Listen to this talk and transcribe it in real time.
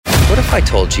What if I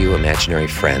told you imaginary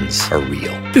friends are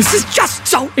real? This is just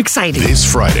so exciting. This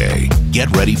Friday, get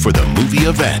ready for the movie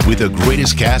event with the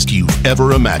greatest cast you've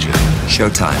ever imagined.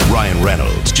 Showtime. Ryan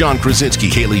Reynolds, John Krasinski,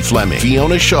 Haley Fleming,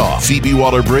 Fiona Shaw, Phoebe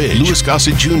Waller-Bridge, Louis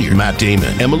Gossett Jr., Matt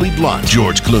Damon, Emily Blunt,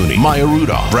 George Clooney, Maya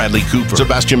Rudolph, Bradley Cooper,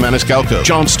 Sebastian Maniscalco,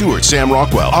 Jon Stewart, Sam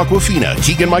Rockwell, Awkwafina,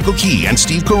 Keegan-Michael Key, and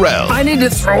Steve Carell. I need to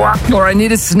throw up or I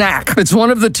need a snack. It's one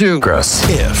of the two. Gross.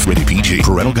 If. Rated PG.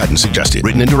 Parental guidance suggested.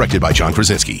 Written and directed by John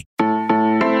Krasinski.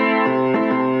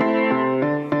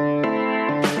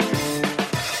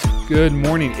 Good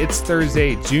morning. It's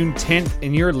Thursday, June 10th,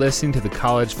 and you're listening to the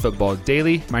College Football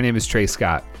Daily. My name is Trey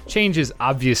Scott. Change is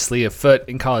obviously afoot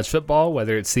in college football,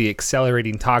 whether it's the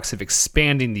accelerating talks of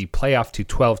expanding the playoff to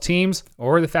 12 teams,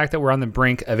 or the fact that we're on the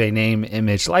brink of a name,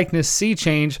 image, likeness sea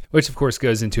change, which of course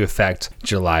goes into effect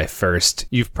July 1st.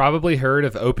 You've probably heard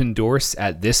of OpenDorse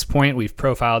at this point. We've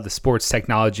profiled the sports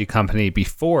technology company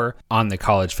before on the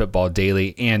College Football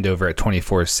Daily and over at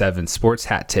 24/7 Sports.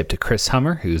 Hat tip to Chris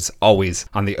Hummer, who's always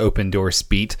on the OpenDorse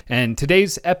beat. And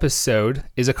today's episode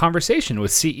is a conversation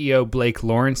with CEO Blake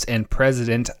Lawrence and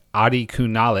President Adi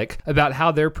Kunalik about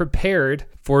how they're prepared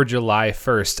for July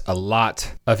 1st. A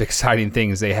lot of exciting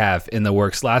things they have in the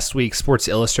works. Last week, Sports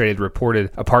Illustrated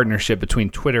reported a partnership between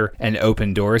Twitter and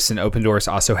OpenDorse, and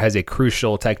OpenDorse also has a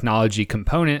crucial technology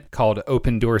component called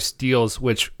OpenDorse Deals,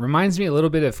 which reminds me a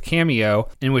little bit of Cameo,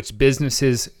 in which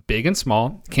businesses, big and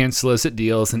small, can solicit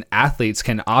deals and athletes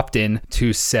can opt in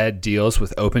to said deals,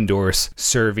 with OpenDorse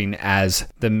serving as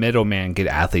the middleman, get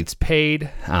athletes paid,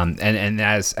 and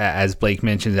as Blake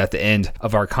mentioned at the end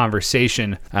of our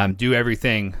conversation, do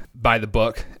everything by the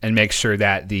book and make sure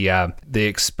that the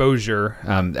exposure,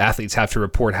 athletes have to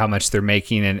report how much they're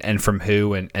making and from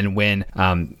who and when,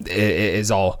 is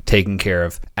all taken care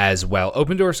of as well.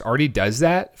 OpenDorse already does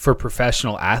that for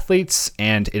professional athletes,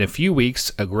 and in a few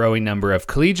weeks, a growing number of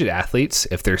collegiate athletes,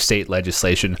 if their state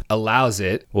legislation allows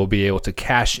it, will be able to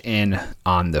cash in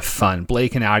on the fun.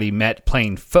 Blake and Adi met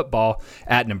playing football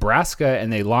at Nebraska,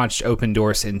 and they launched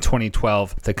OpenDorse in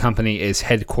 2012. The company is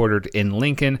headquartered in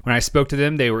Lincoln. When I spoke to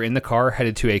them, they were in the car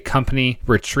headed to a company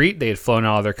retreat. They had flown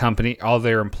all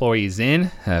their employees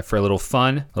in for a little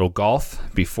fun, a little golf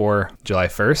before July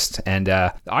 1st. And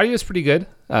the audio is pretty good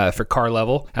for car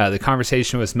level. The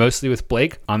conversation was mostly with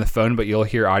Blake on the phone, but you'll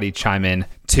hear Adi chime in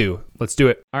too. Let's do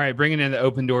it. All right, bringing in the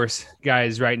OpenDorse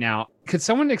guys right now. Could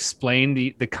someone explain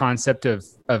the concept of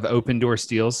OpenDorse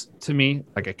deals to me,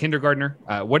 like a kindergartner?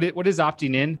 What is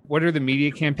opting in? What are the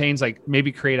media campaigns? Like,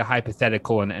 maybe create a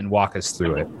hypothetical and walk us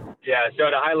through it. Yeah, so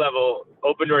at a high level,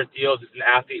 OpenDorse Deals is an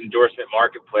athlete endorsement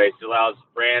marketplace. It allows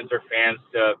brands or fans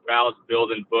to browse,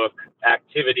 build, and book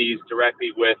activities directly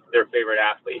with their favorite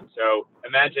athlete. So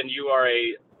imagine you are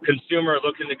a consumer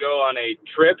looking to go on a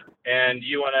trip, and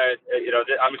you want to,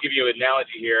 I'm going to give you an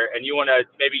analogy here, and you want to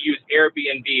maybe use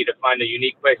Airbnb to find a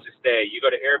unique place to stay. You go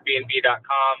to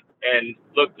Airbnb.com and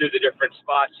look through the different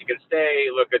spots you can stay,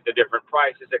 look at the different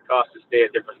prices it costs to stay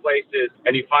at different places,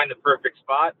 and you find the perfect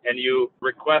spot, and you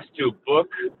request to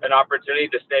book an opportunity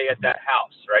to stay at that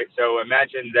house, right? So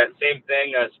imagine that same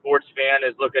thing. A sports fan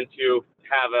is looking to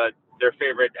have their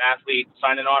favorite athlete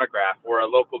sign an autograph, or a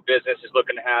local business is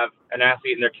looking to have an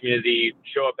athlete in their community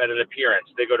show up at an appearance.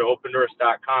 They go to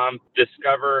OpenDorse.com,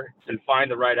 discover and find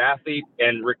the right athlete,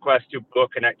 and request to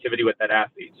book an activity with that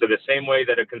athlete. So the same way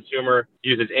that a consumer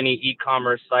uses any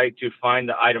e-commerce site to find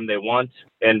the item they want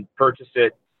and purchase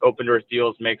it, OpenDorse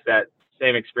Deals makes that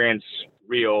same experience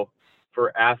real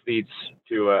for athletes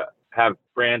to have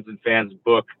brands and fans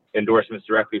book endorsements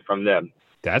directly from them.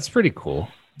 That's pretty cool.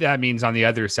 That means on the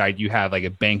other side, you have like a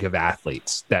bank of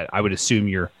athletes that I would assume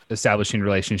you're establishing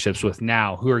relationships with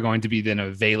now, who are going to be then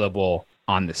available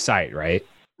on the site, right?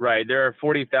 Right. There are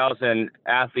 40,000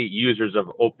 athlete users of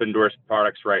OpenDorse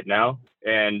products right now.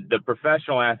 And the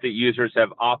professional athlete users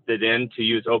have opted in to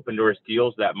use OpenDorse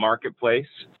Deals, that marketplace.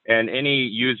 And any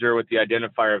user with the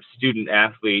identifier of student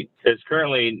athlete is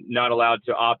currently not allowed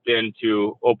to opt in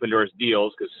to OpenDorse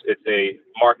Deals, because it's a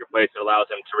marketplace that allows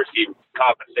them to receive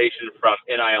compensation from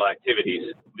NIL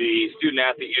activities. The student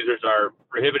athlete users are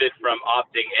prohibited from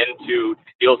opting into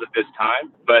deals at this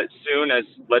time, but soon as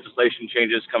legislation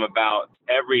changes come about,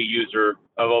 every user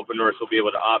of OpenDorse will be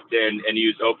able to opt in and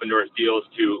use OpenDorse Deals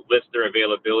to list their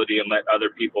availability and let other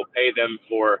people pay them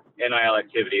for NIL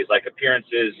activities like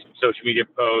appearances, social media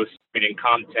posts, reading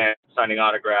content, signing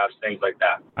autographs, things like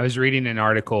that. I was reading an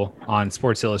article on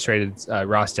Sports Illustrated.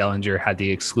 Ross Dellinger had the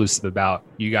exclusive about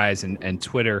you guys and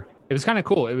Twitter. It was kind of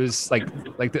cool. It was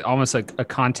almost like a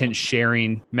content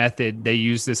sharing method. They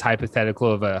used this hypothetical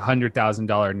of a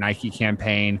 $100,000 Nike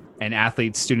campaign, and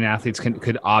student athletes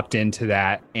could opt into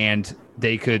that, and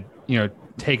they could,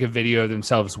 take a video of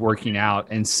themselves working out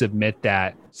and submit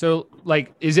that. So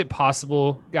like, is it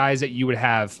possible, guys, that you would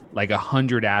have like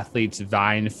 100 athletes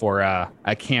vying for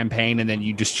a campaign and then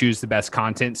you just choose the best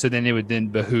content? So then it would then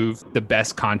behoove the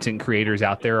best content creators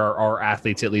out there, or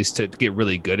athletes at least, to get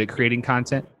really good at creating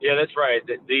content? Yeah, that's right.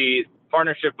 The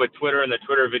partnership with Twitter and the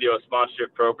Twitter Video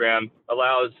Sponsorship Program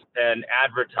allows an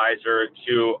advertiser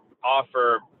to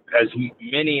offer as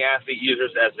many athlete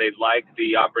users as they'd like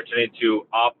the opportunity to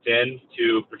opt in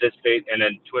to participate in a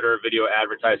Twitter video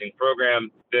advertising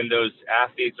program. Then those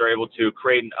athletes are able to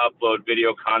create and upload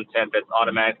video content that's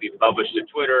automatically published to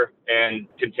Twitter and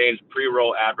contains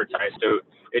pre-roll advertising. So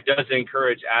it does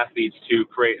encourage athletes to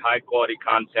create high quality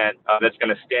content that's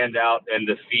going to stand out in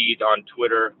the feed on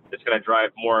Twitter. That's going to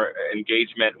drive more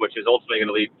engagement, which is ultimately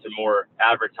going to lead to more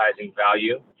advertising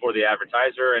value for the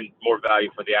advertiser and more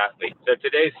value for the athlete. So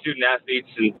today's student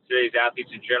athletes and today's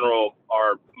athletes in general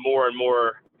are more and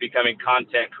more becoming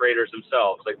content creators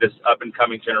themselves. Like, this up and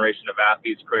coming generation of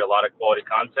athletes create a lot of quality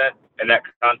content, and that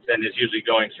content is usually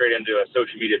going straight into a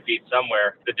social media feed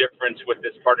somewhere. The difference with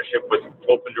this partnership with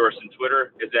OpenDorse and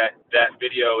Twitter is that that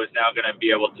video is now going to be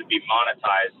able to be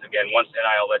monetized. Again, once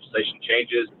NIL legislation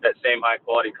changes, that same high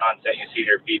quality content you see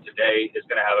in your feed today is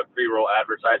going to have a pre-roll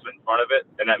advertisement in front of it,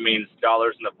 and that means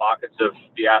dollars in the pockets of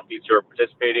the athletes who are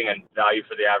participating and value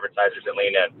for the advertisers that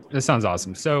lean in. This sounds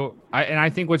awesome. So I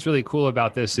think what's really cool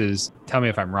about this is, tell me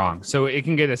if I'm wrong, so it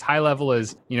can get as high level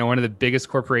as, one of the biggest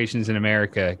corporations in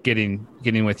America getting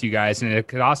with you guys, and it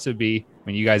could also be,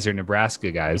 when you guys are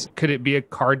Nebraska guys, could it be a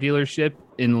car dealership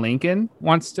in Lincoln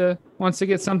wants to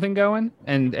get something going,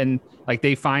 and like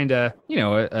they find a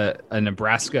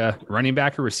Nebraska running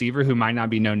back or receiver who might not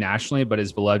be known nationally but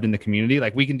is beloved in the community?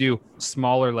 Like, we can do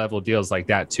smaller level deals like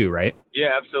that too, right? Yeah,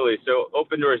 absolutely. So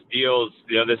OpenDorse deals,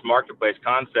 this marketplace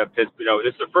concept is,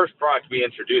 this is the first product we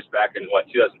introduced back in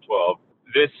 2012.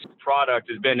 This product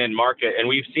has been in market, and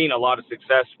we've seen a lot of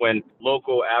success when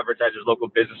local advertisers, local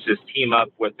businesses team up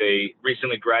with a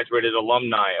recently graduated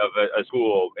alumni of a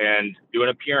school and do an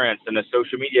appearance in a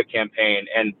social media campaign.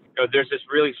 And there's this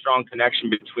really strong connection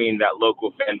between that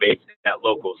local fan base and that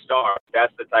local star.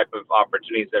 That's the type of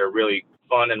opportunities that are really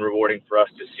fun and rewarding for us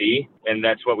to see. And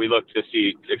that's what we look to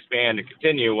see expand and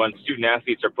continue when student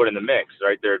athletes are put in the mix,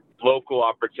 right? Their local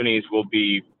opportunities will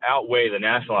outweigh the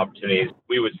national opportunities.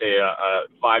 We would say a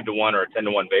 5-to-1 or a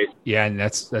 10-to-1 basis. Yeah, and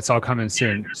that's all coming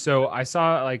soon. So I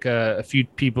saw like a few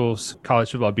people's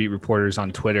college football beat reporters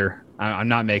on Twitter. I'm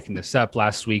not making this up.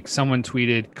 Last week, someone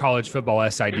tweeted college football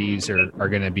SIDs are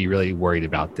going to be really worried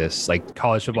about this. Like,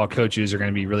 college football coaches are going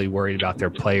to be really worried about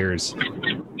their players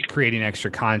creating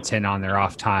extra content on their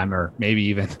off time, or maybe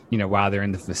even, while they're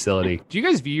in the facility. Do you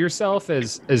guys view yourself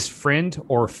as friend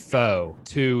or foe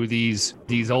to these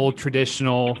old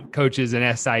traditional coaches and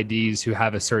SIDs who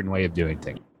have a certain way of doing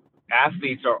things?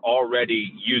 Athletes are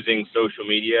already using social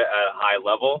media at a high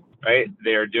level, right?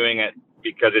 They're doing it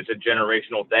because it's a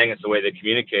generational thing. It's the way they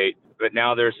communicate. But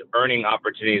now there's earning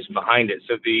opportunities behind it.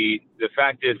 So the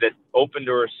fact is that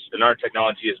OpenDorse and our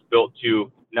technology is built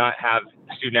to not have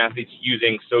student athletes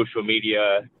using social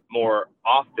media more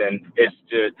often. Is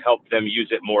to help them use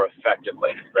it more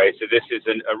effectively, right? So this is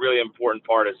a really important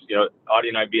part. Is, Audie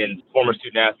and I, being former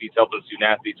student athletes, helping student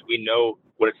athletes, we know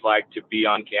what it's like to be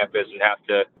on campus and have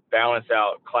to balance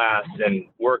out class and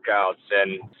workouts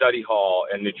and study hall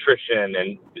and nutrition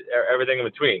and everything in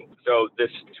between. So this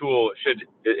tool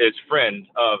is friend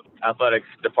of athletics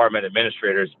department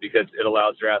administrators because it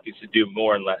allows their athletes to do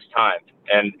more in less time.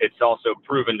 And it's also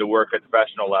proven to work at the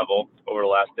professional level over the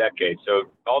last decade.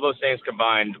 So all those things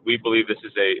combined, we believe this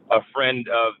is a friend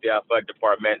of the athletic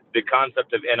department. The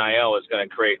concept of NIL is going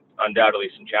to create undoubtedly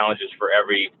some challenges for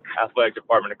every athletic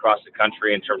department across the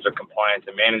country in terms of compliance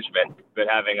and management. But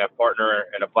having a partner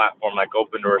and a platform like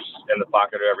OpenDorse in the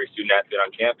pocket of every student athlete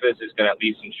on campus is going to at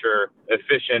least ensure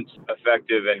efficient,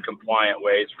 effective, and compliant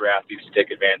ways for athletes to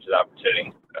take advantage of the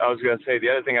opportunity. I was going to say,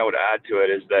 the other thing I would add to it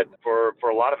is that for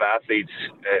a lot of athletes,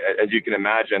 as you can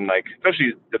imagine, like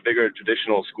especially the bigger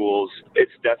traditional schools,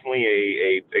 it's definitely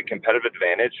a competitive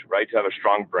advantage, right, to have a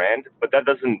strong brand. But that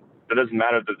doesn't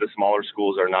matter that the smaller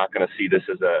schools are not going to see this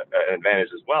as an advantage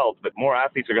as well. But more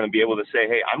athletes are going to be able to say,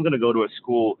 hey, I'm going to go to a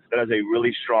school that has a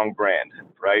really strong brand,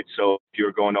 right? So if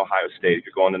you're going to Ohio State, if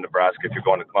you're going to Nebraska, if you're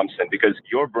going to Clemson, because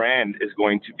your brand is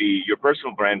going to be, your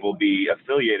personal brand will be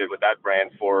affiliated with that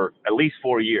brand for at least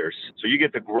 4 years. So you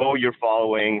get to grow your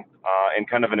following in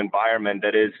kind of an environment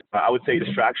that is, I would say,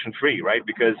 distraction-free, right?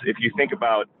 Because if you think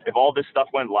about, if all this stuff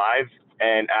went live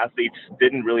and athletes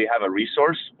didn't really have a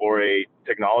resource or a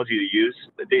technology to use,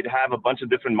 they'd have a bunch of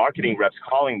different marketing reps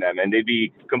calling them, and they'd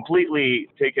be completely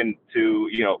taken to,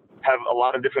 have a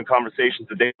lot of different conversations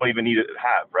that they don't even need to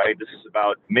have, right? This is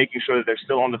about making sure that they're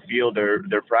still on the field,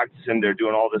 they're practicing, they're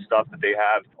doing all the stuff that they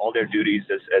have, all their duties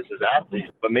as athletes,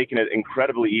 but making it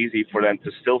incredibly easy for them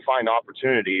to still find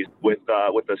opportunities with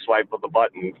the swipe of the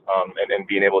button and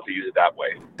being able to use it that way.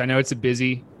 I know it's a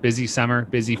busy summer,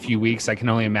 busy few weeks. I can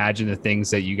only imagine the things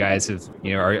that you guys have,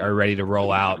 are ready to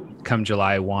roll out come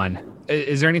July 1.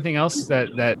 Is there anything else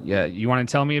that you want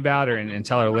to tell me about and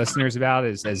tell our listeners about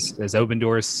as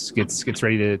OpenDorse gets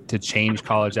ready to change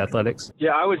college athletics?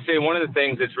 Yeah, I would say one of the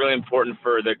things that's really important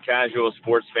for the casual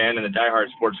sports fan and the diehard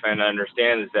sports fan to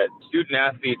understand is that student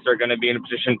athletes are going to be in a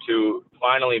position to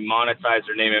finally monetize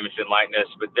their name, image, and likeness,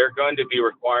 but they're going to be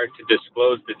required to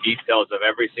disclose the details of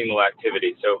every single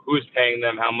activity. So who's paying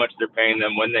them, how much they're paying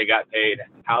them, when they got paid,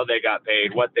 how they got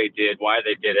paid, what they did, why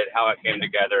they did it, how it came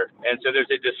together. And so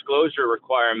there's a disclosure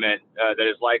requirement that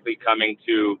is likely coming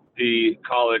to the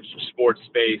college sports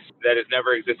space that has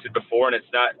never existed before, and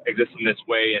it's not existing this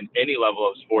way in any level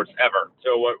of sports ever.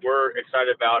 So what we're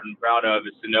excited about and proud of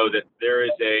is to know that there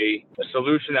is a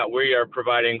solution that we are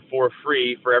providing for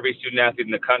free for every student athlete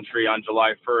in the country on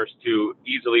July 1st to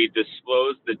easily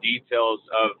disclose the details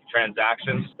of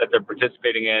transactions that they're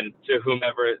participating in to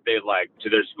whomever they like, to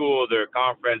their school, their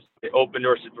conference.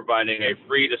 OpenDorse is providing a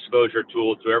free disclosure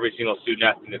tool to every single student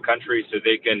athlete in the country so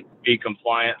they can be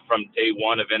compliant from day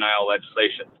one of NIL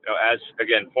legislation. As,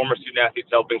 again, former student athletes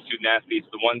helping student athletes,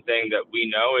 the one thing that we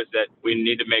know is that we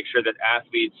need to make sure that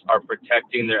athletes are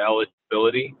protecting their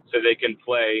eligibility so they can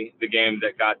play the game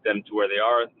that got them to where they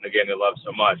are, the game they love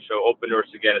so much. So OpenDorse,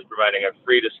 again, is providing a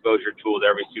free disclosure tool to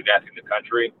every student athlete in the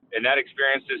country. And that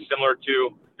experience is similar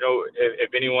to,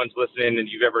 if anyone's listening and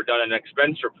you've ever done an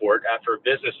expense report after a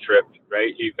business trip,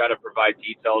 right, you've got to provide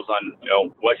details on,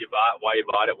 what you bought, why you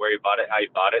bought it, where you bought it, how you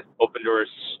bought it. OpenDorse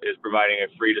is providing a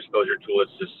free disclosure tool.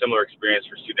 It's a similar experience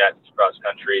for student athletes across the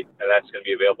country, and that's going to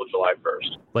be available July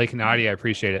 1st. Blake and Adi, I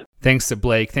appreciate it. Thanks to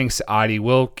Blake. Thanks to Adi.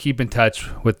 We'll keep in touch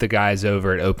with the guys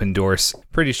over at OpenDorse.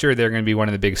 Pretty sure they're going to be one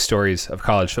of the big stories of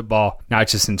college football, not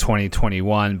just in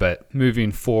 2021, but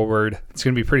moving forward. It's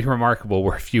going to be pretty remarkable.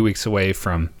 We're a few weeks away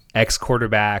from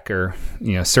ex-quarterback or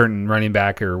certain running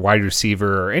back or wide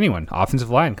receiver or anyone, offensive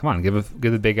line. Come on, give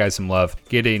the big guys some love.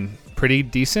 Getting pretty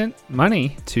decent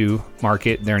money to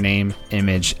market their name,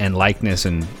 image, and likeness,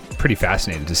 and pretty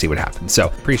fascinated to see what happens. So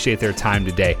appreciate their time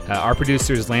today. Our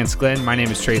producer is Lance Glenn. My name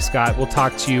is Trey Scott. We'll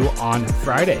talk to you on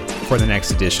Friday for the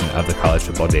next edition of the College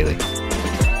Football Daily.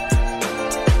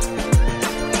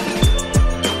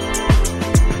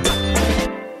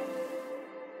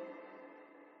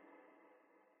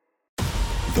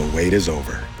 The wait is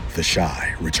over. The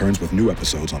Chi returns with new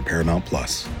episodes on Paramount+.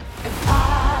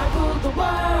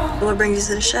 What brings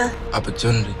you to the Chi?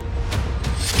 Opportunity.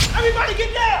 Everybody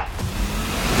get down!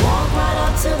 Walk right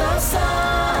up to the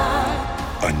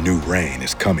side. A new reign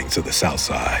is coming to the South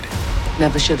Side.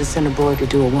 Never should have sent a boy to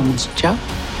do a woman's job.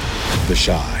 The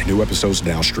Chi. New episodes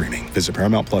now streaming. Visit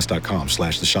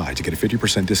ParamountPlus.com/The Chi to get a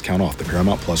 50% discount off the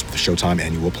Paramount Plus with the Showtime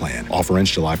annual plan. Offer ends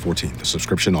July 14th. The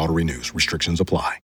subscription auto-renews. Restrictions apply.